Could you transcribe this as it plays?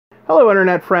Hello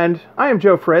Internet friend, I am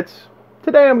Joe Fritz.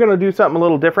 Today I'm going to do something a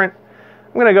little different.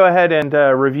 I'm going to go ahead and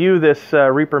review this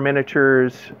Reaper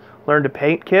Miniatures Learn to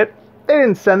Paint kit. They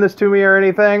didn't send this to me or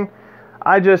anything.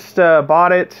 I just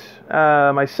bought it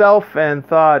myself and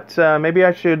thought maybe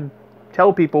I should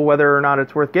tell people whether or not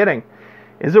it's worth getting.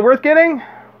 Is it worth getting?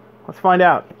 Let's find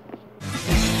out.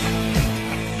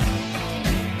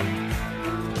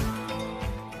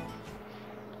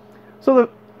 So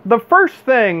the first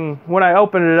thing when I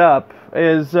opened it up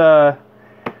is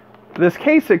this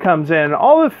case it comes in.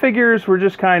 All the figures were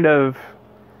just kind of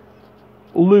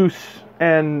loose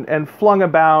and flung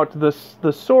about.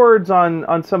 The swords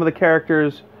on some of the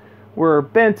characters were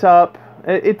bent up.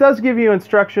 It does give you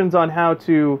instructions on how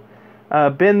to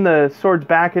bend the swords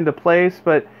back into place,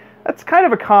 but that's kind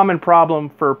of a common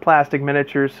problem for plastic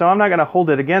miniatures, so I'm not going to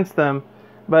hold it against them.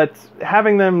 But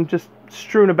having them just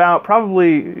strewn about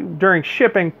probably during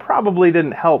shipping probably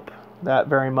didn't help that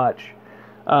very much.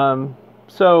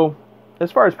 So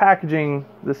as far as packaging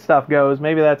this stuff goes,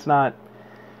 maybe that's not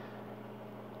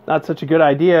such a good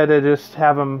idea to just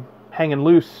have them hanging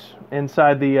loose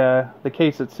inside the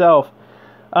case itself.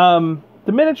 The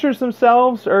miniatures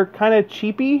themselves are kind of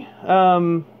cheapy.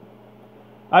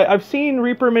 I've seen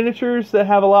Reaper miniatures that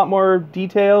have a lot more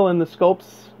detail in the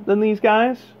sculpts than these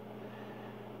guys.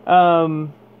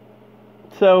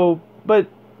 But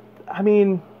I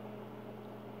mean,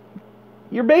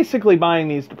 you're basically buying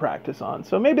these to practice on,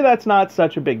 so maybe that's not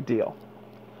such a big deal.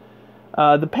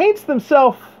 The paints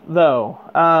themselves, though,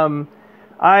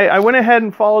 I went ahead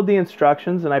and followed the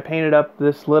instructions, and I painted up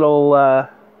this little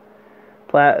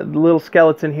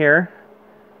skeleton here.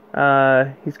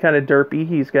 He's kind of derpy.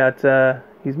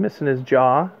 He's missing his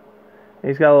jaw.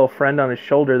 He's got a little friend on his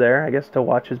shoulder there, I guess to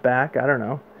watch his back. I don't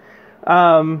know.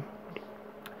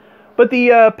 But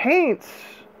the paints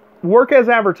work as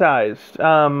advertised.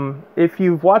 If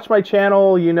you've watched my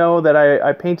channel, you know that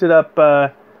I painted up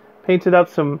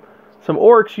some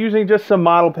orcs using just some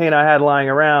model paint I had lying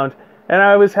around, and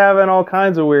I was having all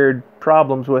kinds of weird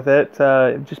problems with it,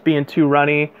 just being too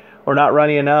runny or not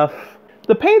runny enough.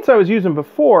 The paints I was using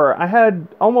before, I had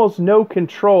almost no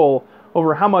control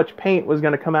over how much paint was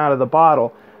going to come out of the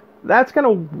bottle. That's going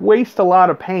to waste a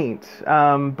lot of paint,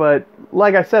 but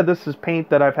like I said, this is paint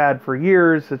that I've had for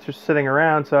years. It's just sitting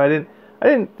around, so I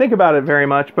didn't think about it very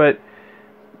much. But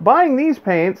buying these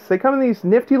paints, they come in these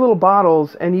nifty little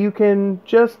bottles, and you can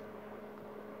just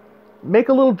make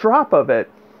a little drop of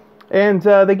it, and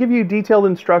they give you detailed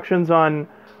instructions on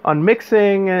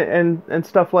mixing and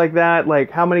stuff like that,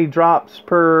 like how many drops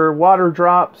per water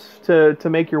drops to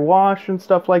make your wash and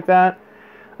stuff like that.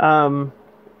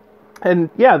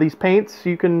 And yeah, these paints,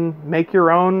 you can make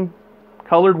your own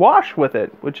colored wash with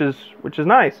it, which is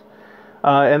nice.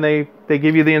 And they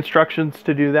give you the instructions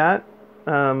to do that,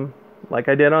 like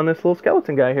I did on this little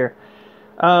skeleton guy here.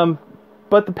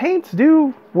 But the paints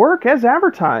do work as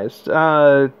advertised.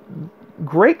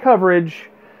 Great coverage.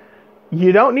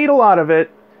 You don't need a lot of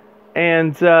it,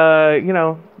 and you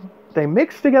know, they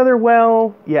mix together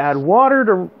well. You add water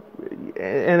to,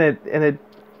 and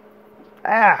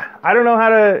I don't know how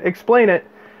to explain it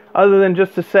other than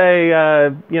just to say,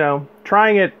 you know,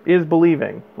 trying it is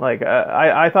believing. Like,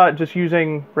 I thought just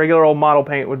using regular old model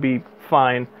paint would be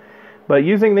fine, but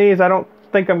using these, I don't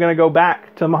think I'm going to go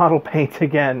back to model paint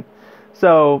again.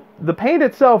 So the paint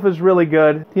itself is really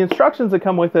good. The instructions that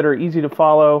come with it are easy to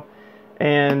follow,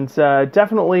 and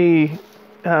definitely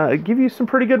give you some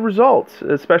pretty good results,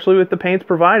 especially with the paints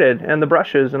provided and the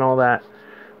brushes and all that.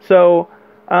 So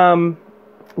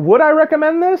would I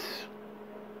recommend this?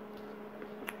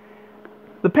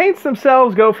 The paints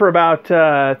themselves go for about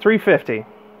 $3.50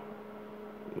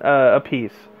 a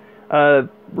piece.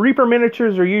 Reaper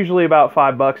miniatures are usually about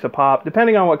 $5 a pop,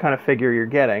 depending on what kind of figure you're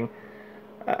getting.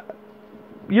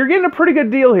 You're getting a pretty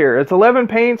good deal here. It's 11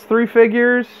 paints, 3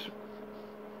 figures.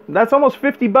 That's almost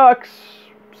 $50.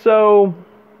 So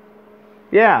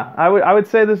yeah, I would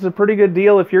say this is a pretty good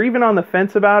deal. If you're even on the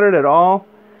fence about it at all,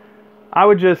 I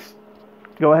would just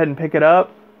go ahead and pick it up.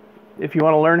 If you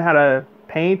want to learn how to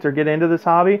paint or get into this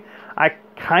hobby, I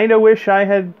kind of wish I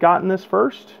had gotten this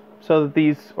first so that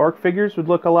these orc figures would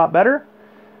look a lot better.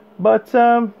 But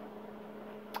I'm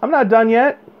not done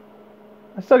yet.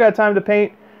 I still got time to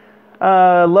paint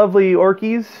lovely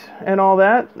orkies and all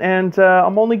that, and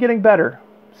I'm only getting better.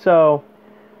 So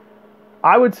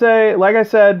I would say, like I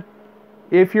said,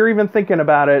 if you're even thinking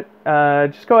about it,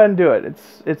 just go ahead and do it.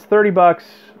 It's $30.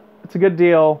 It's a good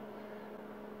deal.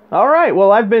 All right,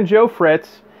 well, I've been Joe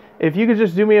Fritz. If you could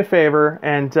just do me a favor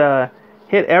and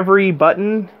hit every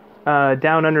button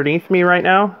down underneath me right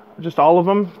now, just all of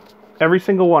them, every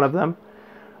single one of them.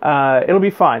 It'll be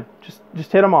fine.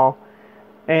 Just hit them all.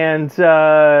 And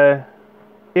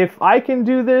if I can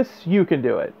do this, you can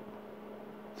do it.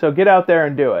 So get out there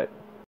and do it.